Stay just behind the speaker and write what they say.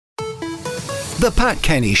The Pat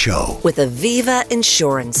Kenny Show with Aviva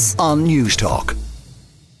Insurance on Newstalk.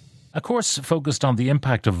 A course focused on the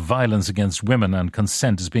impact of violence against women and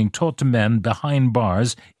consent is being taught to men behind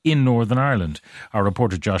bars in Northern Ireland. Our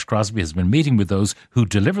reporter Josh Crosbie has been meeting with those who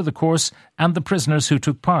deliver the course and the prisoners who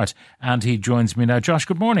took part. And he joins me now. Josh,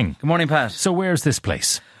 good morning. Good morning, Pat. So where's this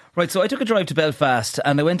place? Right, so I took a drive to Belfast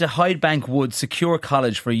and I went to Hydebank Wood Secure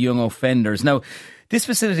College for Young Offenders. Now, this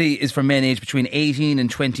facility is for men aged between 18 and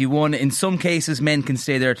 21. In some cases, men can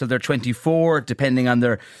stay there till they're 24, depending on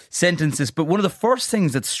their sentences. But one of the first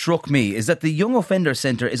things that struck me is that the Young Offender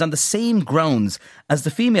Centre is on the same grounds as the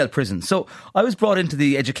female prison. So I was brought into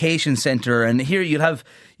the education centre, and here you'll have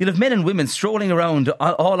men and women strolling around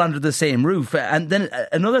all under the same roof. And then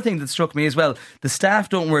another thing that struck me as well, the staff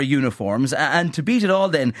don't wear uniforms. And to beat it all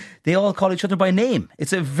then, they all call each other by name.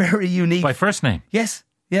 It's a very unique... By first name? Yes,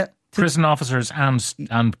 yeah. Prison officers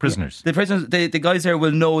and prisoners. The prisoners, the guys there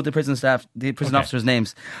will know the prison staff, the prison officers'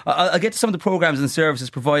 names. I'll get to some of the programmes and services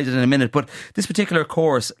provided in a minute, but this particular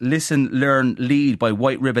course, Listen, Learn, Lead by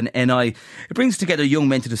White Ribbon NI, it brings together young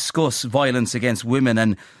men to discuss violence against women,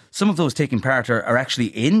 and some of those taking part are actually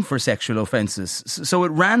in for sexual offences. So it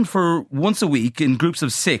ran for once a week in groups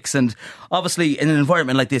of 6, and obviously in an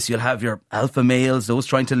environment like this you'll have your alpha males, those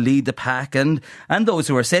trying to lead the pack, and those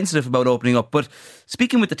who are sensitive about opening up. But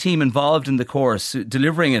speaking with the team involved in the course,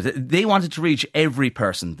 delivering it, they wanted to reach every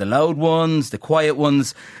person, the loud ones, the quiet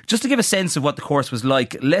ones. Just to give a sense of what the course was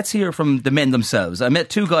like, let's hear from the men themselves. I met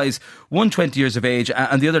 2 guys, one 20 years of age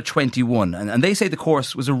and the other 21, and they say the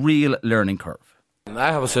course was a real learning curve.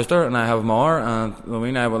 I have a sister and I have a mother,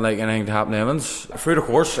 and I would like anything to happen to Evans. Through the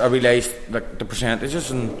course I realised the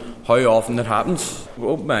percentages and how often it happens. It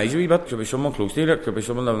opened my eyes a wee bit. Could be someone close to you, could be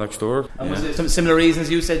someone living next door. And was it some similar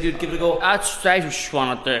reasons you said you'd give it a go? I just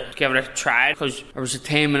wanted to give it a try, because there was a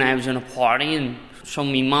time when I was in a party and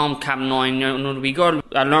my mum kept annoying another wee girl.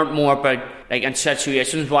 I learnt more about, like, in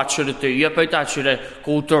situations, what should I do about that? Should I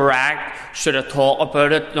go direct? Should I talk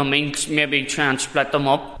about it? Maybe try and split them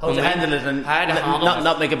up. How to handle it and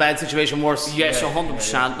not make a bad situation worse. Yes,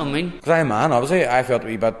 100%. Because I'm a man, obviously, I felt a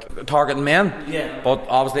wee bit targeting men. Yeah. But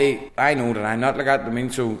obviously, I know that I'm not like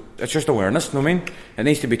that. So it's just awareness. It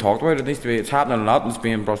needs to be talked about. It's happening a lot, and it's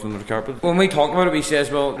being brushed under the carpet. When we talk about it, we say,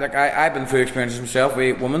 well, like I've been through experiences myself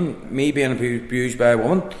with a woman, me being abused by a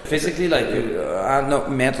woman. Physically, like? No,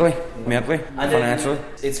 mentally, and financially.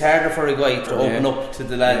 It's harder for a guy to open up to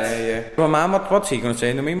the lads. Yeah. Well, man, what's he going to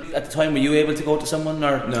say to me? At the time, were you able to go to someone,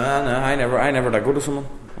 or? No, I never did go to someone.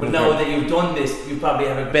 But now that you've done this, you probably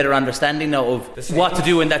have a better understanding now of what to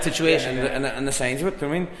do in that situation. And the signs of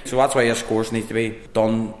it, So that's why this course needs to be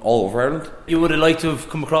done all over Ireland. You would have liked to have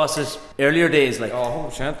come across this earlier days, like?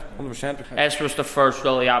 Oh, 100%. This was the first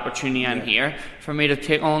really opportunity I'm here for me to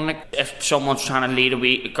take on, like, if someone's trying to lead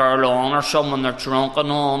a girl on, or someone they're drunk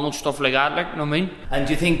and all, and stuff like that, like, you know what I mean? And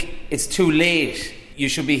do you think it's too late? You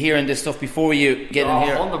should be hearing this stuff before you get in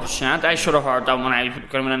here. 100%. I should have heard that when I was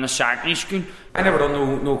going in the secondary school. I never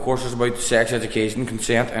done no courses about sex education,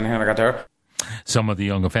 consent, anything like that there. Some of the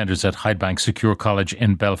young offenders at Hydebank Secure College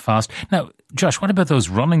in Belfast. Now, Josh, what about those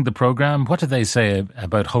running the programme? What do they say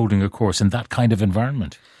about holding a course in that kind of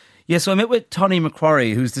environment? Yeah, so I met with Tony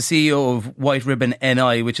McQuarrie, who's the CEO of White Ribbon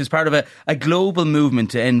NI, which is part of a global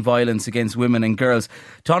movement to end violence against women and girls.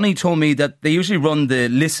 Tony told me that they usually run the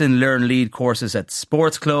Listen, Learn, Lead courses at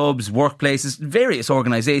sports clubs, workplaces, various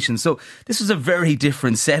organisations. So this was a very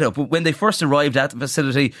different setup. When they first arrived at the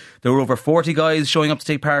facility, there were over 40 guys showing up to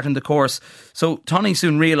take part in the course. So Tony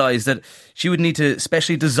soon realised that she would need to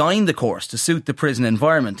specially design the course to suit the prison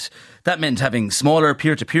environment. That meant having smaller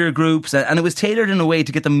peer-to-peer groups, and it was tailored in a way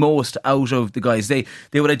to get the most out of the guys. They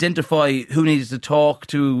would identify who needed to talk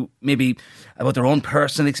to, maybe about their own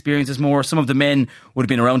personal experiences more. Some of the men would have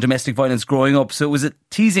been around domestic violence growing up, so it was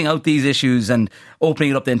teasing out these issues and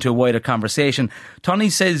opening it up then to a wider conversation. Tony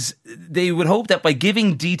says they would hope that by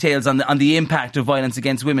giving details on the impact of violence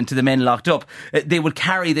against women to the men locked up, they would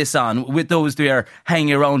carry this on with those they are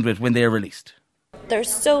hanging around with when they are released.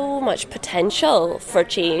 There's so much potential for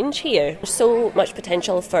change here, so much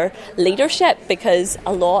potential for leadership, because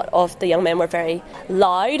a lot of the young men were very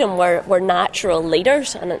loud and were natural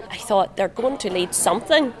leaders, and I thought they're going to lead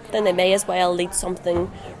something, then they may as well lead something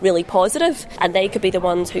really positive, and they could be the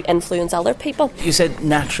ones who influence other people. You said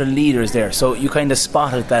natural leaders there, so you kind of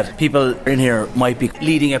spotted that people in here might be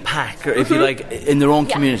leading a pack, or if you like, in their own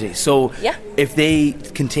community. So if they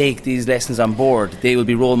can take these lessons on board, they will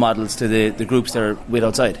be role models to the groups they're with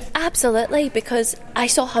outside. Absolutely, because I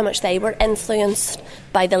saw how much they were influenced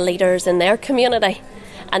by the leaders in their community.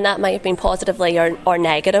 and that might have been positively or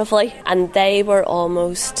negatively, and they were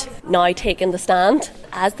almost now taking the stand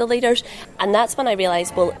as the leaders. And that's when I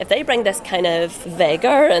realised, well, if they bring this kind of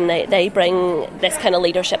vigour and they bring this kind of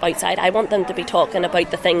leadership outside, I want them to be talking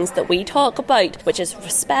about the things that we talk about, which is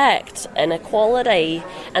respect and equality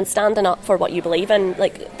and standing up for what you believe in,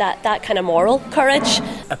 like that kind of moral courage.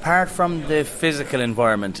 Apart from the physical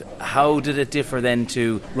environment, how did it differ then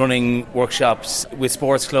to running workshops with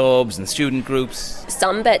sports clubs and student groups?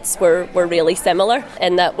 Some bits were really similar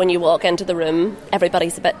in that when you walk into the room,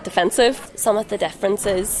 everybody's a bit defensive. Some of the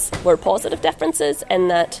differences were positive differences in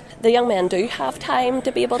that the young men do have time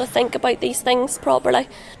to be able to think about these things properly.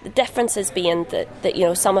 The differences being that you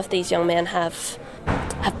know, some of these young men have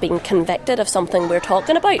been convicted of something we're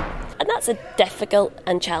talking about. And that's a difficult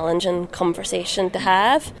and challenging conversation to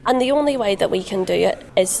have. And the only way that we can do it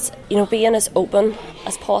is, you know, being as open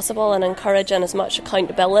as possible and encouraging as much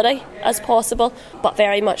accountability as possible, but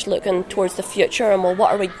very much looking towards the future and, well,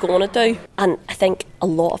 what are we going to do? And I think a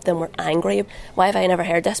lot of them were angry. Why have I never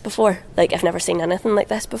heard this before? Like, I've never seen anything like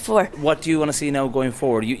this before. What do you want to see now going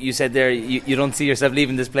forward? You said there you don't see yourself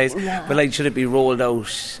leaving this place, no. But like, should it be rolled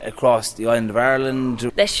out across the island of Ireland?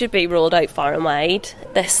 This should be rolled out far and wide.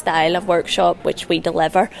 This style of workshop which we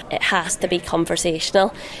deliver, it has to be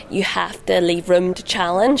conversational. You have to leave room to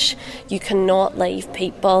challenge. You cannot leave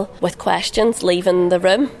people with questions leaving the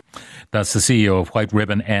room. That's the CEO of White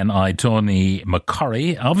Ribbon NI, Tony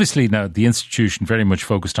McCurry. Obviously now the institution very much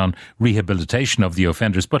focused on rehabilitation of the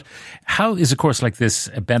offenders, but how is a course like this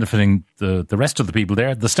benefiting the rest of the people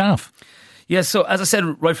there, the staff? Yes, so as I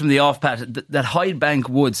said right from the off, Pat, that Hyde Bank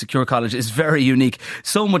Wood Secure College is very unique.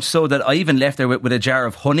 So much so that I even left there with a jar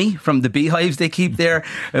of honey from the beehives they keep there.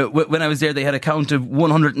 When I was there, they had a count of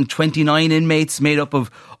 129 inmates made up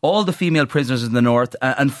of all the female prisoners in the north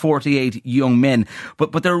and 48 young men.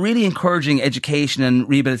 But they're really encouraging education and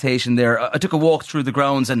rehabilitation there. I took a walk through the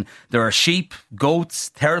grounds and there are sheep, goats,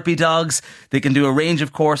 therapy dogs. They can do a range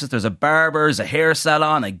of courses. There's a barber's, a hair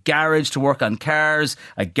salon, a garage to work on cars,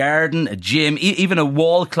 a garden, a gym, even a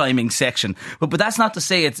wall climbing section. But that's not to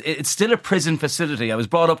say it's still a prison facility. I was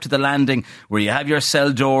brought up to the landing where you have your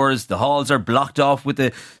cell doors. The halls are blocked off with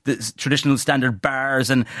the traditional standard bars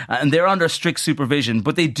and they're under strict supervision.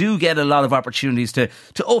 But they do get a lot of opportunities to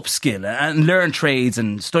upskill and learn trades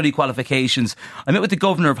and study qualifications. I met with the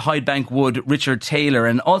Governor of Hyde Bank Wood, Richard Taylor,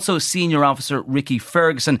 and also Senior Officer Ricky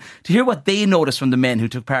Ferguson to hear what they noticed from the men who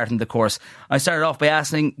took part in the course. I started off by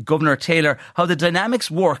asking Governor Taylor how the dynamics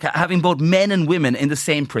work having both men and women in the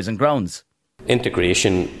same prison grounds.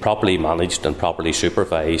 Integration, properly managed and properly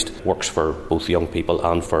supervised, works for both young people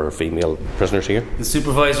and for female prisoners here. The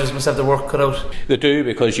supervisors must have the work cut out. They do,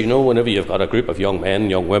 because you know, whenever you've got a group of young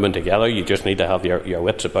men, young women together, you just need to have your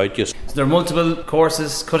wits about you. So there are multiple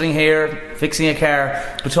courses: cutting hair, fixing a car.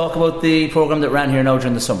 But talk about the programme that ran here now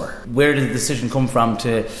during the summer. Where did the decision come from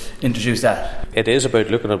to introduce that? It is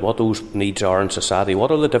about looking at what those needs are in society.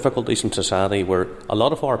 What are the difficulties in society where a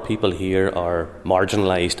lot of our people here are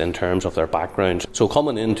marginalised in terms of their background. So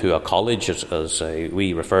coming into a college, as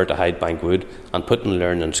we refer to Hyde Bank Wood, and putting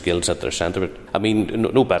learning skills at their centre, I mean,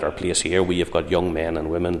 no better place here. We have got young men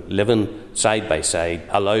and women living side by side,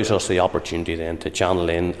 allows us the opportunity then to channel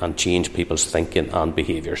in and change people's thinking and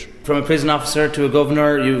behaviours. From a prison officer to a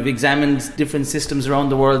governor, you've examined different systems around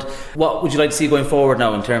the world. What would you like to see going forward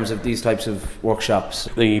now in terms of these types of workshops?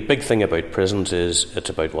 The big thing about prisons is it's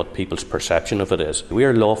about what people's perception of it is. We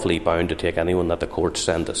are lawfully bound to take anyone that the courts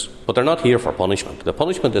send us, but they're not here for punishment. The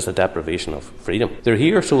punishment is the deprivation of freedom. They're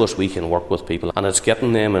here so as we can work with people, and it's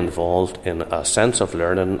getting them involved in a sense of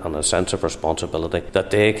learning and a sense of responsibility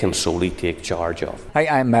that they can solely take charge of. Hi,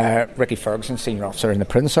 I'm Ricky Ferguson, Senior Officer in the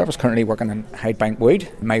Prison Service, currently working in Hyde Bank Wood.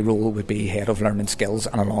 My role would be Head of Learning Skills,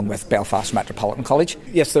 and along with Belfast Metropolitan College.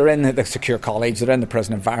 Yes, they're in the secure college, they're in the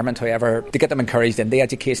prison environment. However, to get them encouraged in the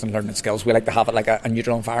education and learning skills, we like to have it like a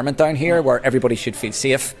neutral environment down here where everybody should feel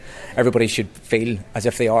safe, everybody should feel as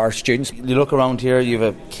if they are students. You look around here, you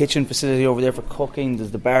have a kitchen facility over there for cooking,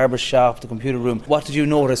 there's the barber shop, the computer room. What did you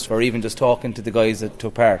notice for even just talking to the guys that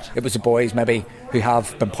took part? It was the boys maybe who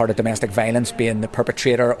have been part of domestic violence, being the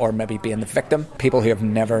perpetrator or maybe being the victim. People who have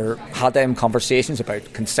never had them conversations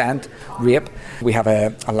about consent, rape. We have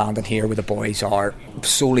a landing here where the boys are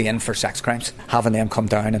solely in for sex crimes. Having them come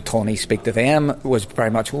down and Tony speak to them was very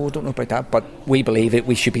much, I don't know about that, but we believe that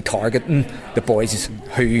we should be targeting the boys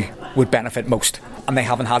who would benefit most. And they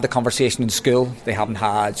haven't had the conversation in school. They haven't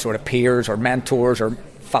had sort of peers or mentors or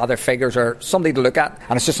father figures or somebody to look at.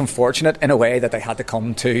 And it's just unfortunate in a way that they had to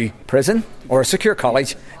come to prison or a secure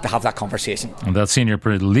college to have that conversation. And that senior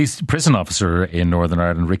prison officer in Northern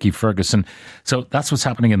Ireland, Ricky Ferguson. So that's what's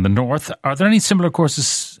happening in the north. Are there any similar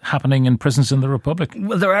courses happening in prisons in the Republic?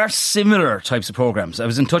 Well, there are similar types of programmes. I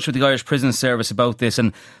was in touch with the Irish Prison Service about this,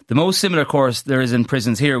 and the most similar course there is in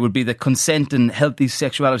prisons here would be the Consent and Healthy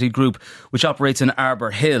Sexuality Group, which operates in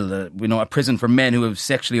Arbour Hill, a prison for men who have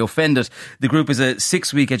sexually offended. The group is a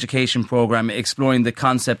 6-week education programme exploring the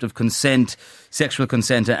concept of consent, sexual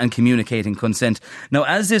consent and communicating consent. Now,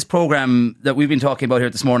 as this programme that we've been talking about here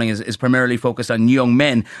this morning is primarily focused on young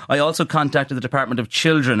men, I also contacted the Department of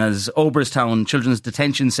Children, as Oberstown Children's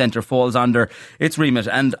Detention Centre falls under its remit,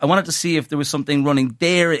 and I wanted to see if there was something running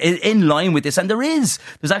there in line with this, and there is.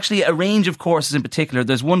 There's actually a range of courses in particular.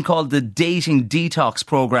 There's one called the Dating Detox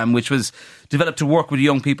Programme, which was developed to work with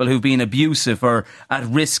young people who've been abusive or at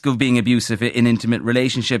risk of being abusive in intimate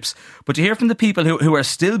relationships. But to hear from the people who are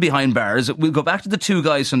still behind bars, we'll go back to the two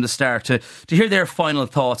guys from the start to hear their final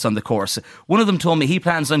thoughts on the course. One of them told me he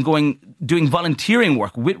plans on doing volunteering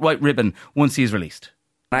work with White Ribbon once he's released.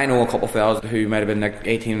 I know a couple of fellas who might have been like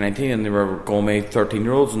 18 or 19 and they were going with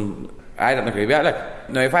 13-year-olds, and I didn't agree with that.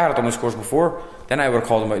 Now, if I had done this course before, then I would have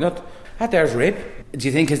called them out. Not, that there's rape. Do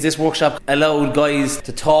you think has this workshop allowed guys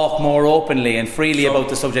to talk more openly and freely about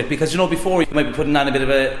the subject? Because, before you might be putting on a bit of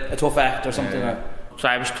a tough act or something. Yeah. So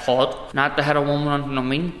I was taught not to hit a woman, you know what I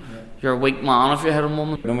mean? Yeah. You're a weak man if you hit a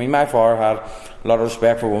woman. My father had a lot of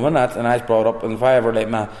respect for women, and I was brought up, and if I ever laid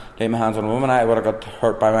my hands on a woman, I would have got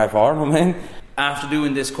hurt by my father, you know what I mean? After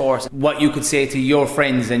doing this course, what you could say to your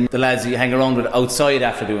friends and the lads that you hang around with outside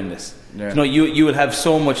after doing this? Yeah. You will have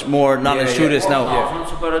so much more knowledge through this now.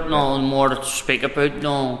 Confidence about it, more to speak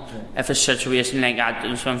about. If a situation like that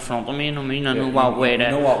is in front of me, I know what way to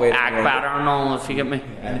act better. If you get me.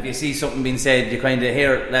 And if you see something being said, you kind of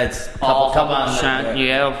hear it, lads. Top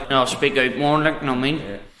on. Speak out more, you know what I mean.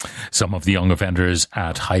 Yeah. Some of the young offenders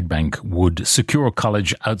at Hydebank Wood Secure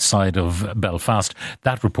College outside of Belfast.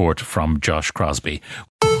 That report from Josh Crosbie.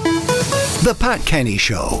 The Pat Kenny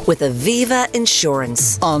Show with Aviva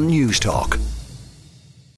Insurance on Newstalk.